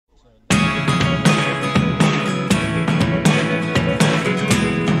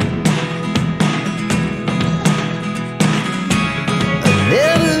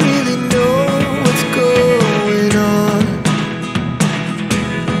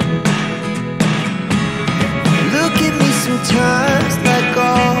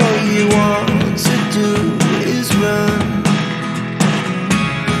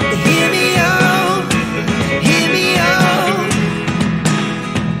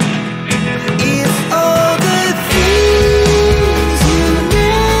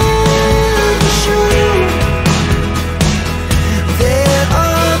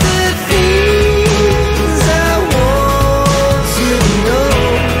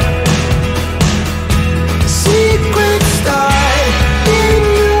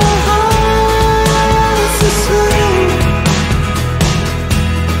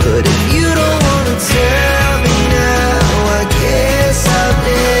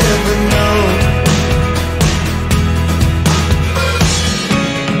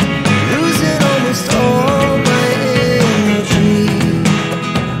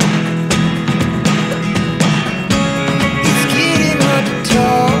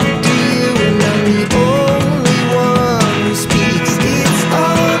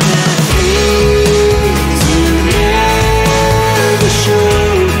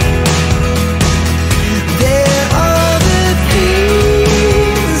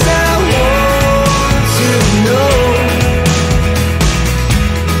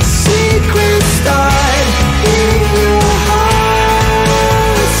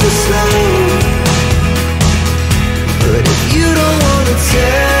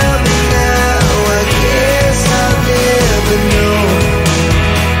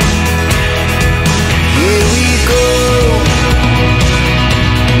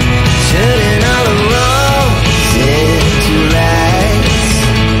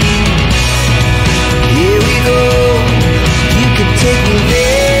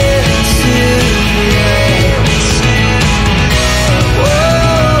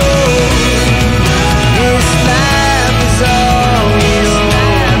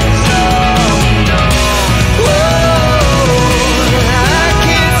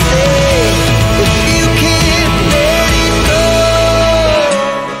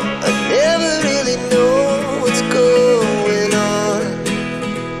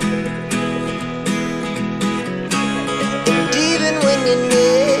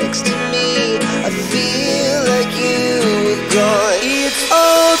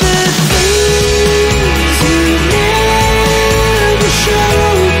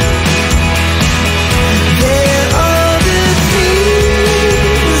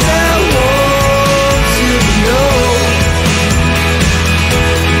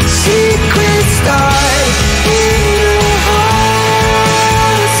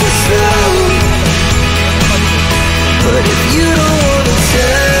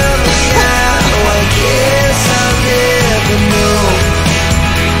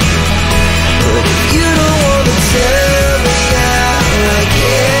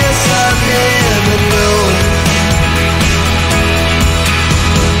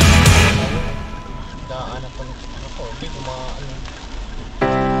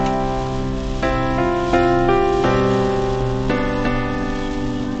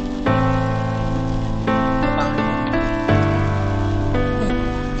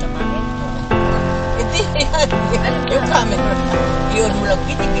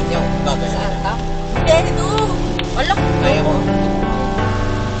Saan ka? Hindi, no. Wala. Kaya mo.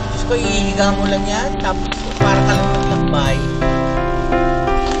 Diyos ko, ihiga mo lang yan. Tapos para ka lang maglambay.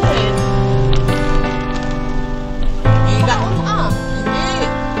 Ihiga mo ka. Hindi.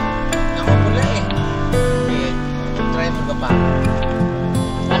 Nakapula eh. Hindi. Try mo ka pa.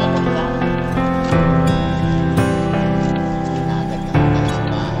 Ano mo ka? Nagad ka pala sa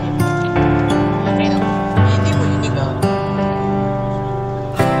bahay. Okay lang. Hindi mo hihiga.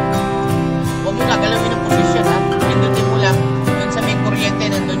 Huwag mo gagalawin ang posisyon ha. Pindutin mo lang. Doon sa may kuryente,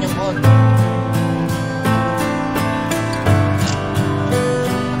 nandun yung on.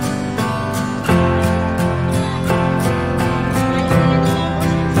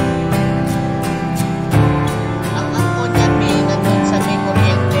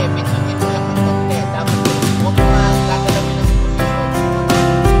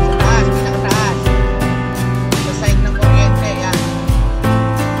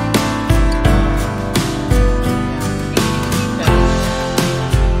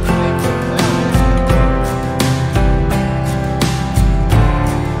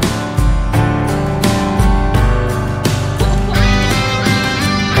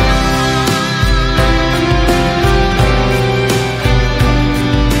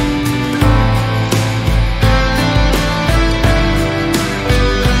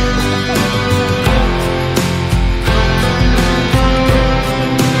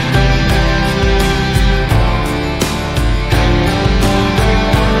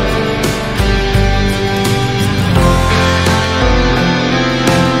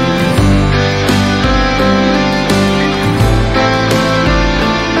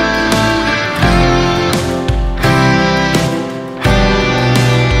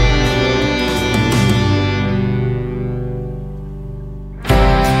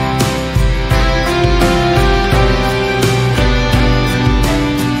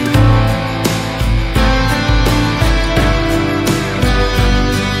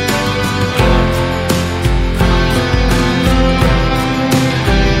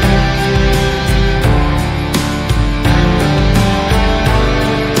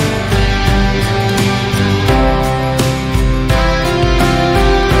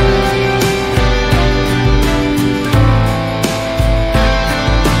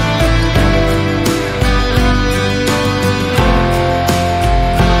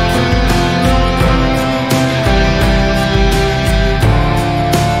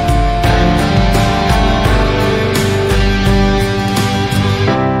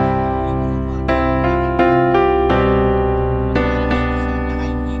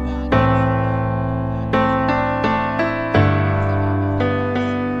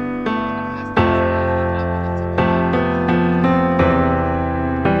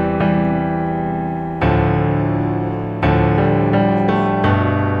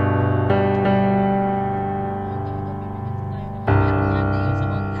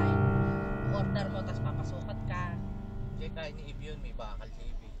 Kahit ni Ib yun, may bakal si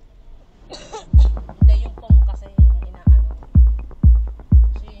Ib. Hindi, yung pong kasi yung inaano.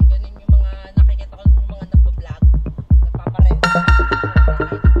 Kasi ganun yung mga nakikita ko yung mga nagpa-vlog. Nagpapareho.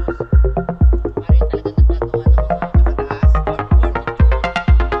 Parang talaga nagtatawa ng mga kasataas.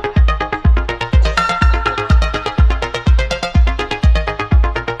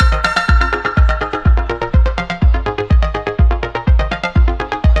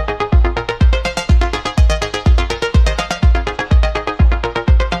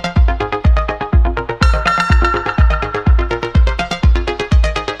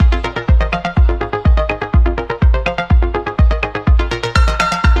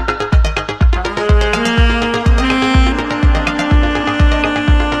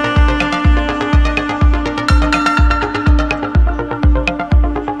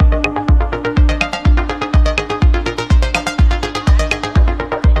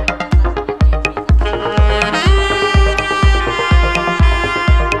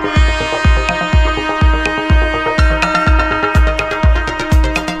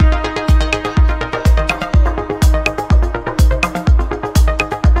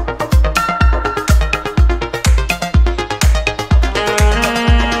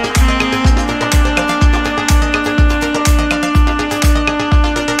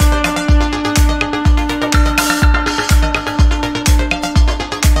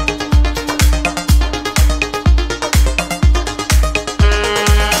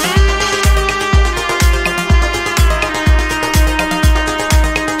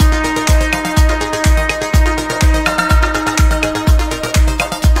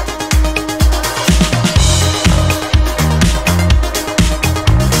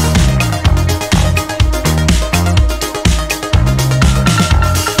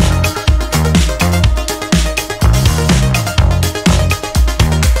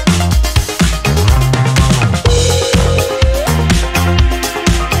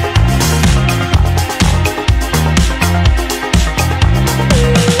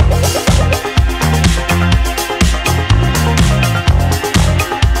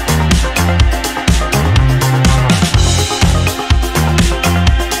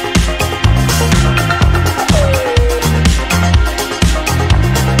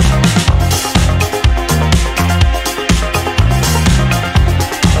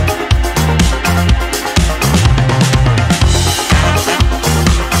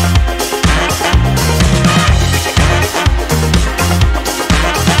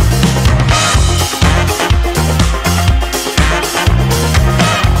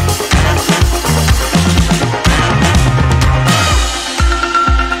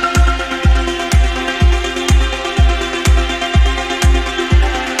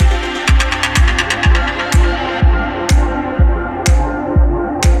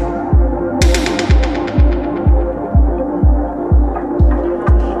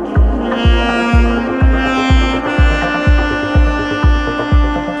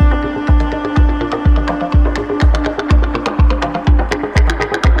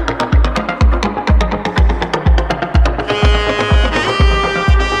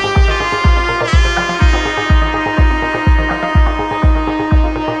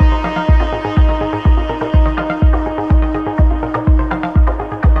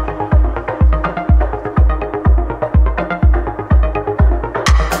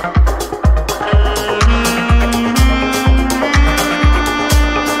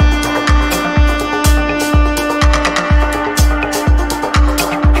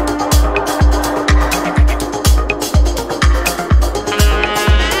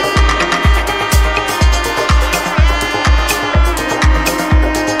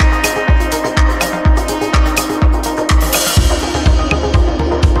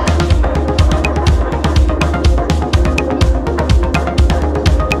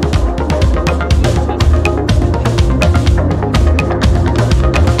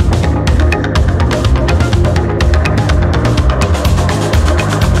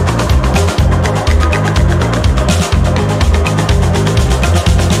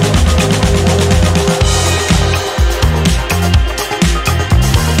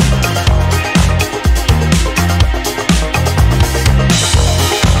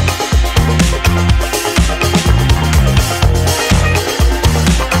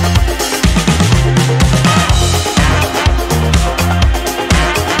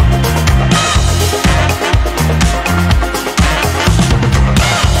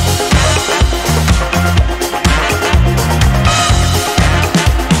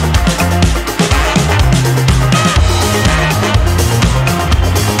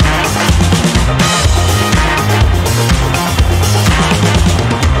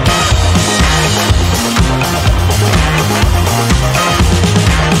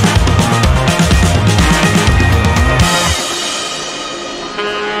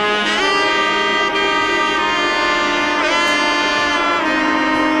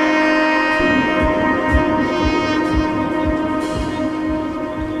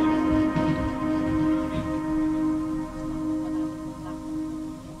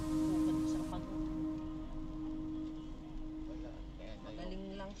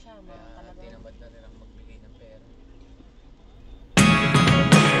 mga Kaya talagang tinamad na nilang magbigay ng pera.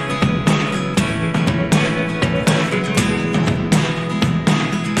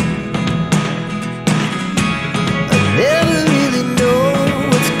 Never really know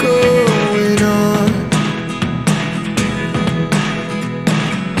what's going on.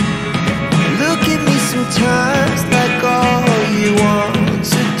 Look at me sometimes like all you want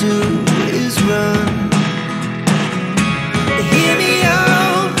to do is run. Hear me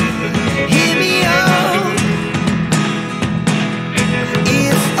out, hear me out.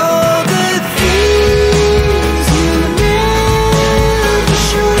 If all the things you never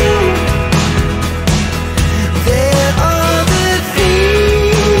show, there are the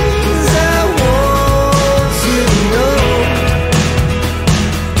things I want to know.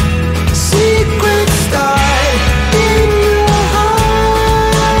 Secrets start in your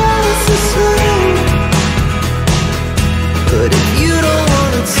heart so slow. But if you don't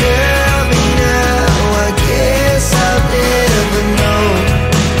wanna tell me now, I guess I'll never know.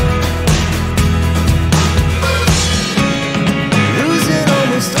 Losing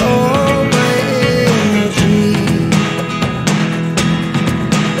almost all my energy.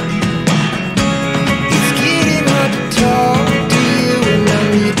 It's getting hard to talk to you, and I'm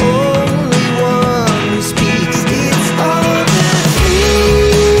the only one who speaks. It's all the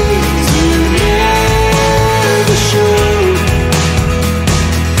things you never show.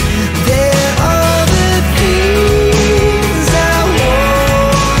 There are the things I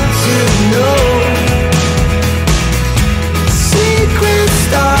want to know. Secrets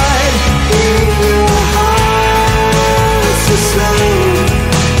start in your heart so slow.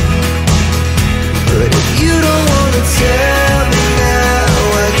 But if you don't wanna tell me now,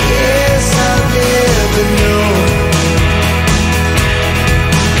 I guess I'll never know.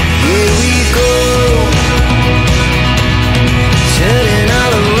 Here we go, turning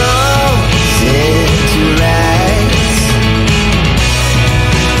all the wrongs into rights.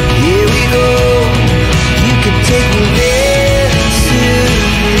 Here we go, you could take me there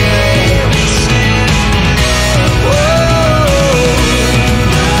tonight. Whoa,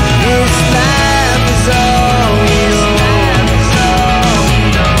 this life is all we know.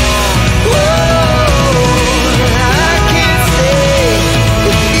 Whoa, I can't stay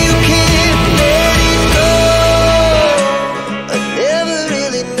if you can't let it go. I never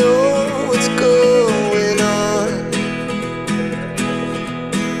really know what's going on.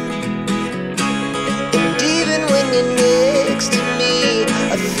 And even when you're next to me,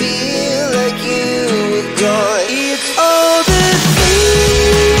 I feel like you were gone. It's all the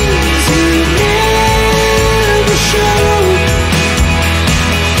things you never show.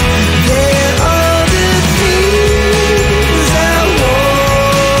 There are the things I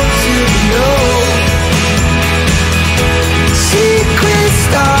want to know. Secrets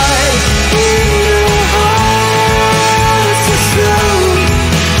start in your heart so slow.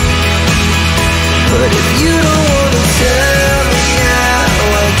 But if you don't wanna tell me now,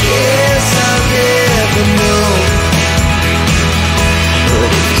 I guess I'll never know. But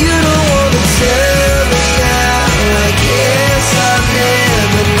if you don't wanna tell me now, I guess I'll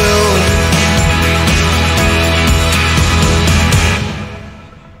never know.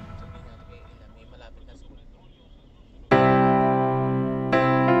 Sabi nga kay Ella, may malapit na school.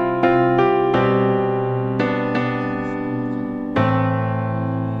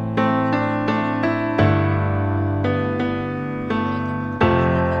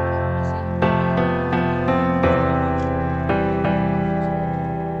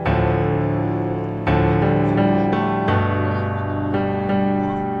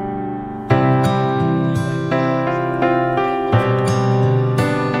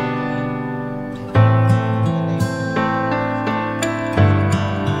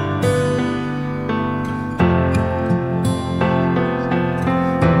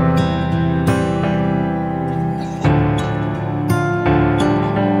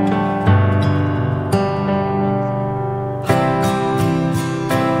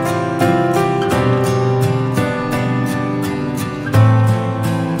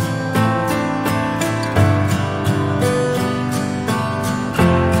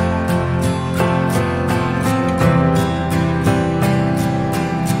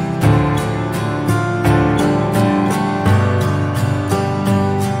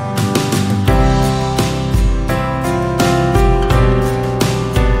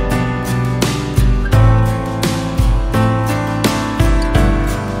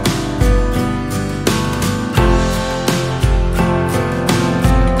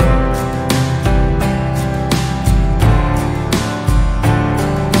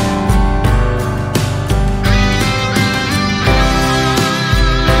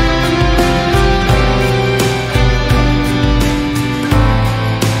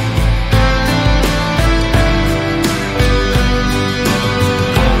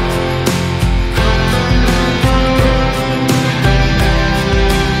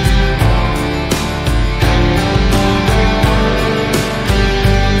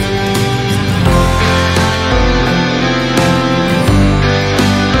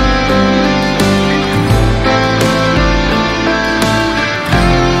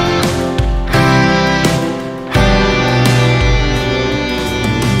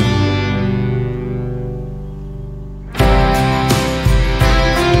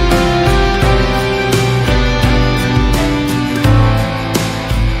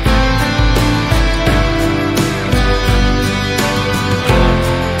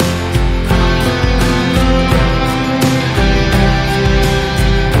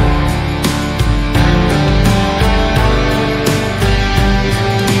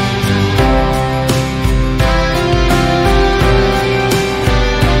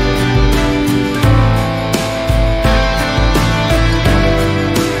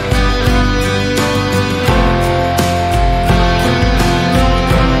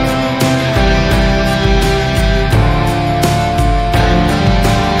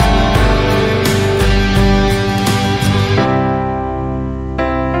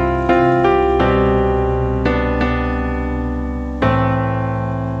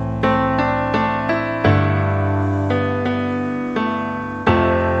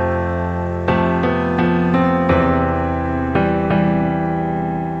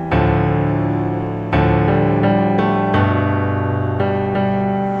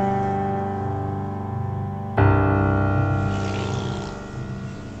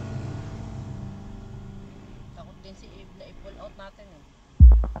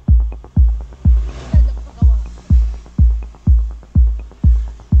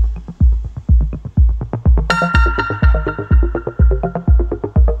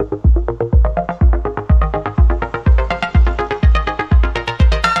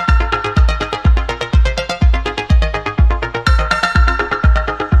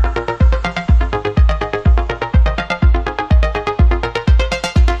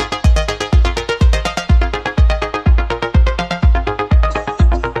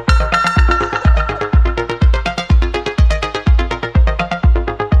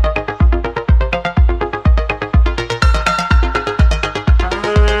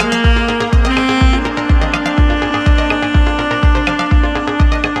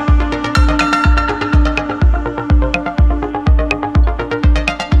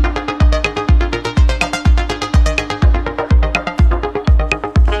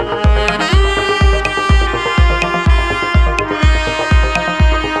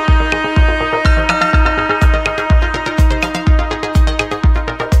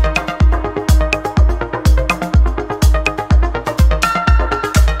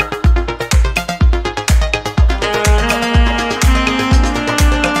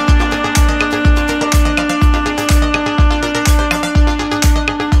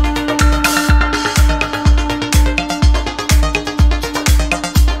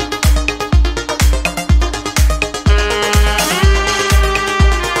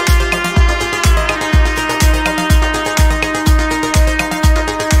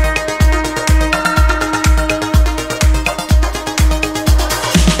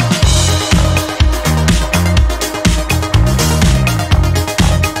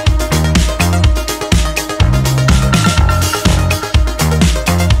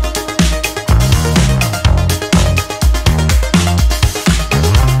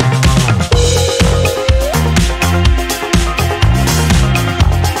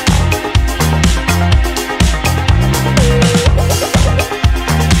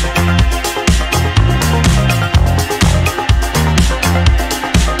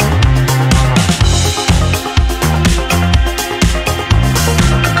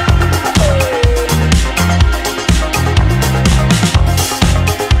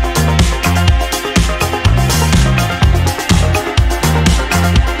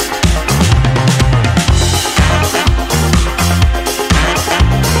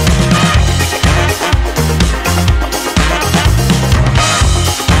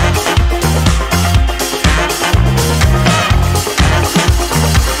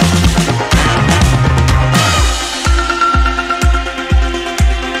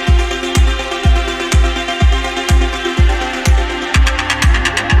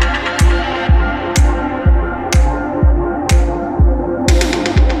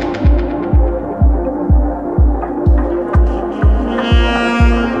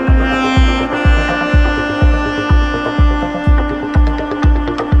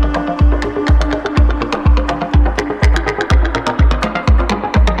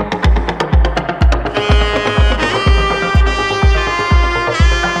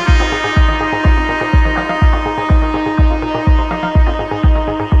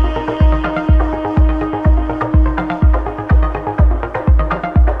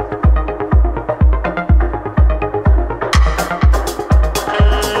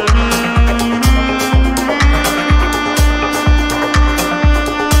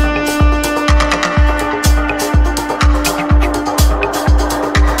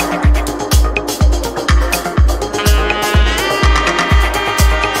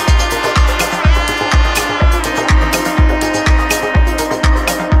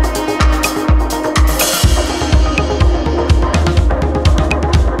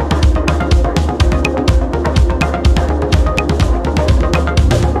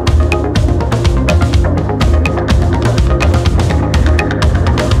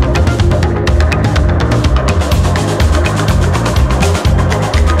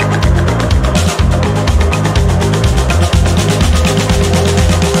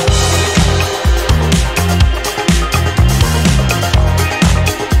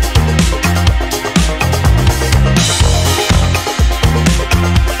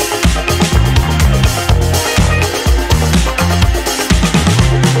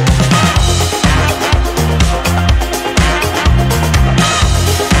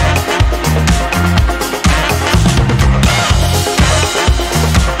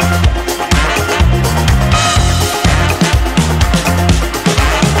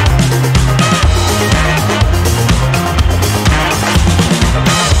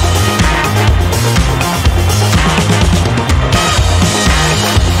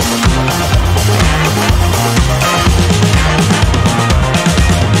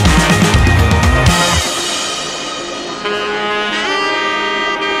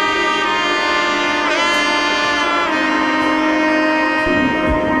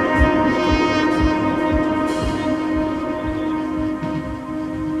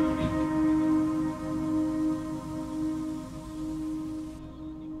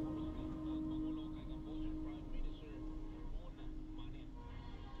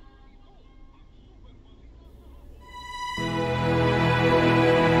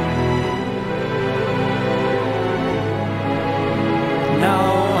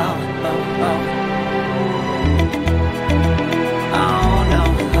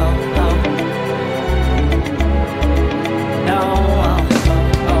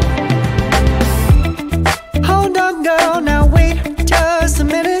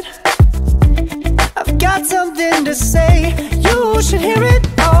 something to say, you should hear it.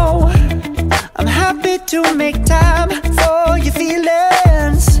 Oh, I'm happy to make time for your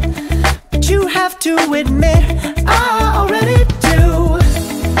feelings, but you have to admit I already do.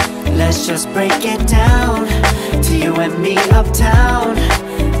 Let's just break it down to you and me uptown,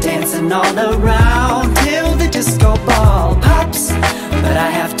 dancing all around till the disco ball pops. But I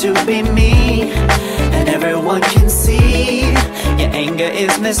have to be me, and everyone can see your anger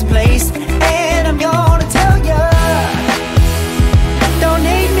is misplaced. And I'm gonna tell ya, don't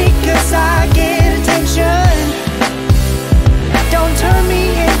hate me cause I get attention. Don't turn me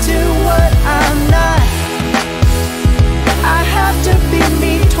into what I'm not. I have to be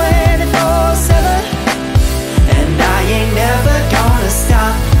me 24/7, and I ain't never gonna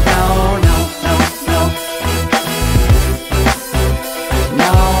stop. No, no, no, no.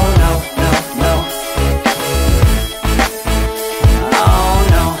 No, no, no, no. Oh,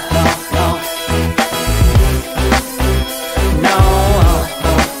 no, no, no. No, oh,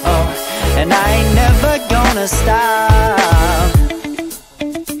 oh, oh. And I ain't never gonna stop.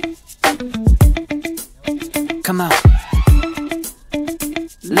 Come on.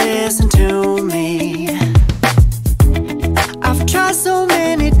 Listen to me. I've tried so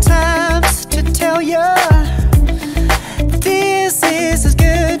many times to tell you this is as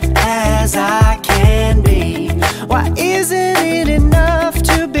good as I can be. Why isn't it enough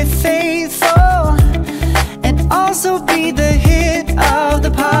to be faithful and also be the hit of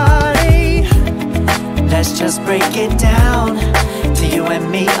the party? Let's just break it down to you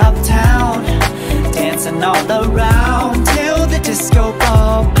and me uptown, dancing all around till the disco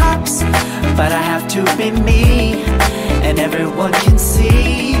ball pops. But I have to be me, and everyone can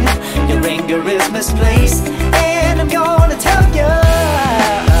see your anger is misplaced. And I'm gonna tell you,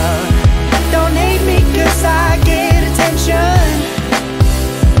 don't hate me cause I get attention.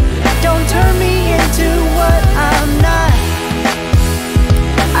 Don't turn me into what I'm not.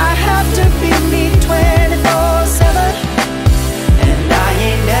 I have to be me 24/7, and I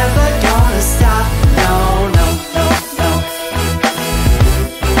ain't never gonna stop. No, no, no, no.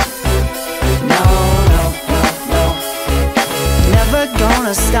 No, no, no, no. Never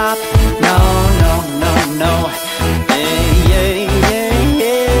gonna stop. No, no, no, no.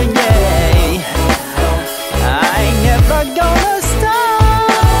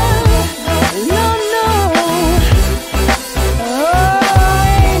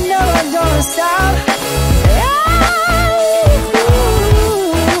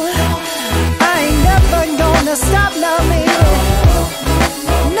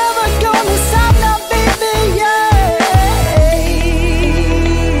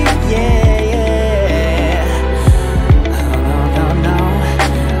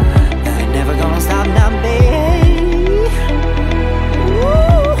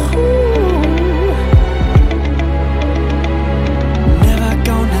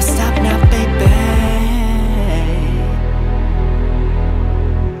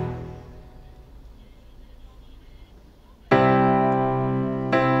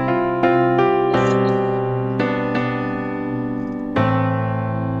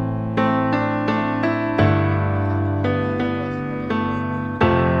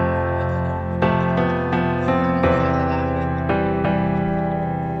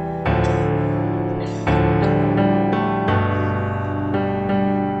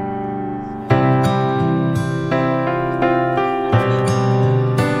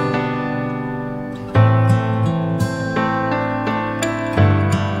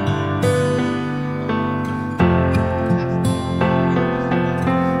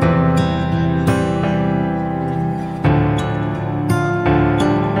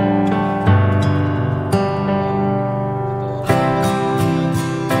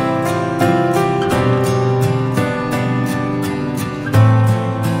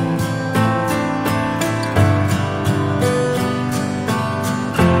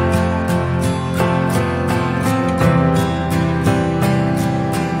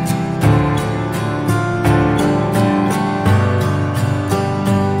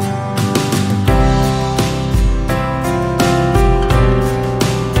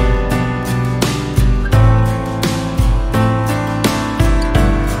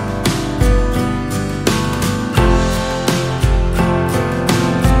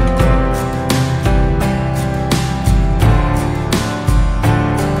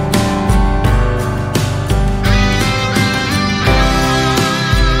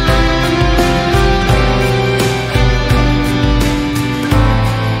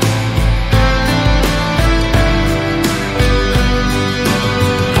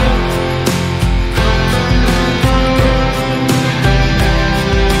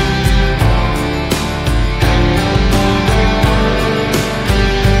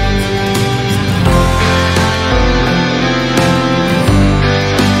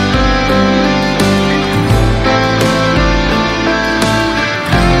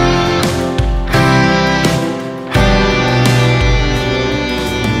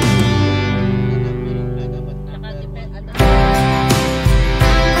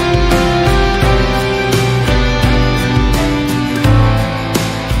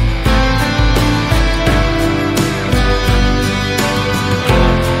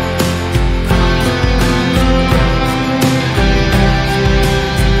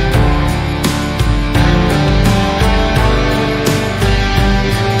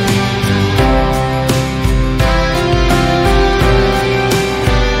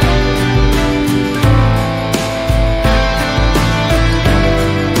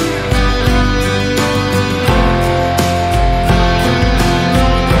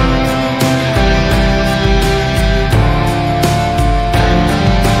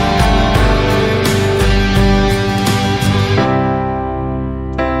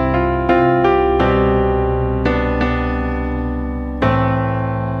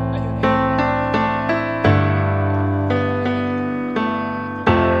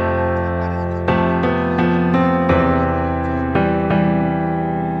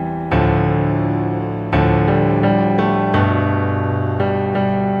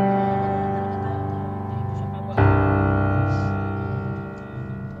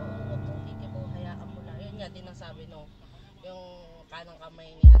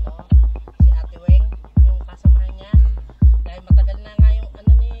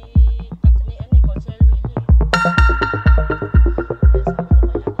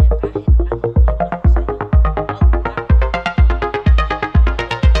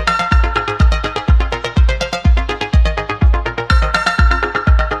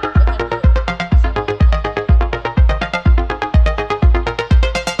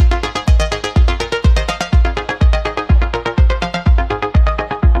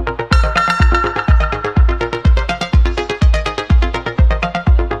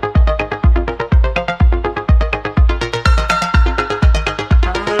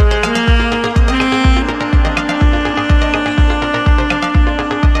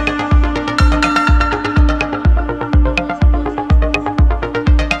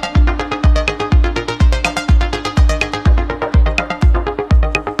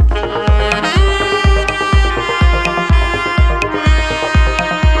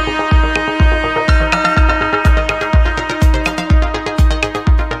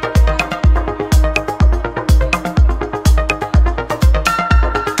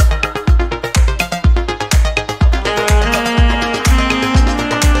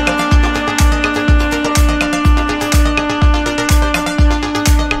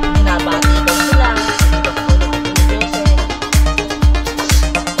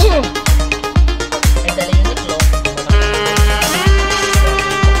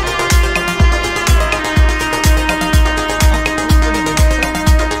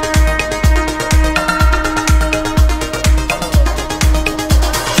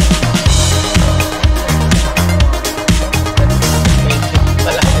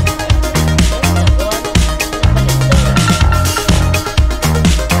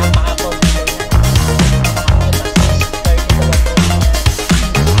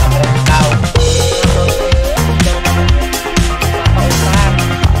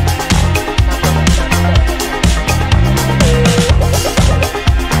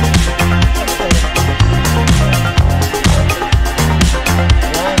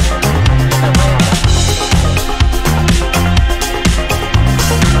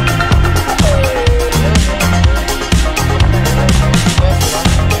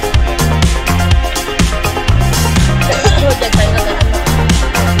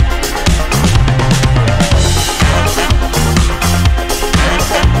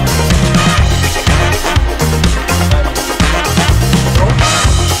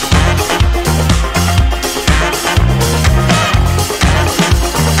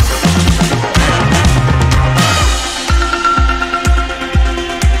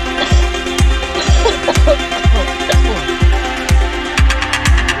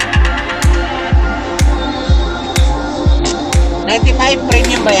 95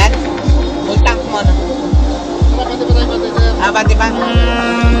 premium ba yan? Full tank mo na. Pati pa?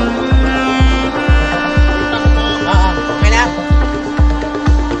 Oo, okay na.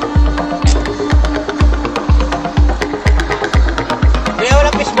 Kuya,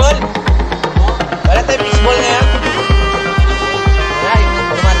 walang fishball? Wala tayong fishball ngayon? Wala, yung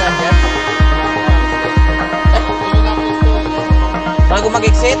dumadaan dyan. Bago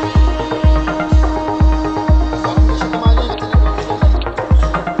mag-exit?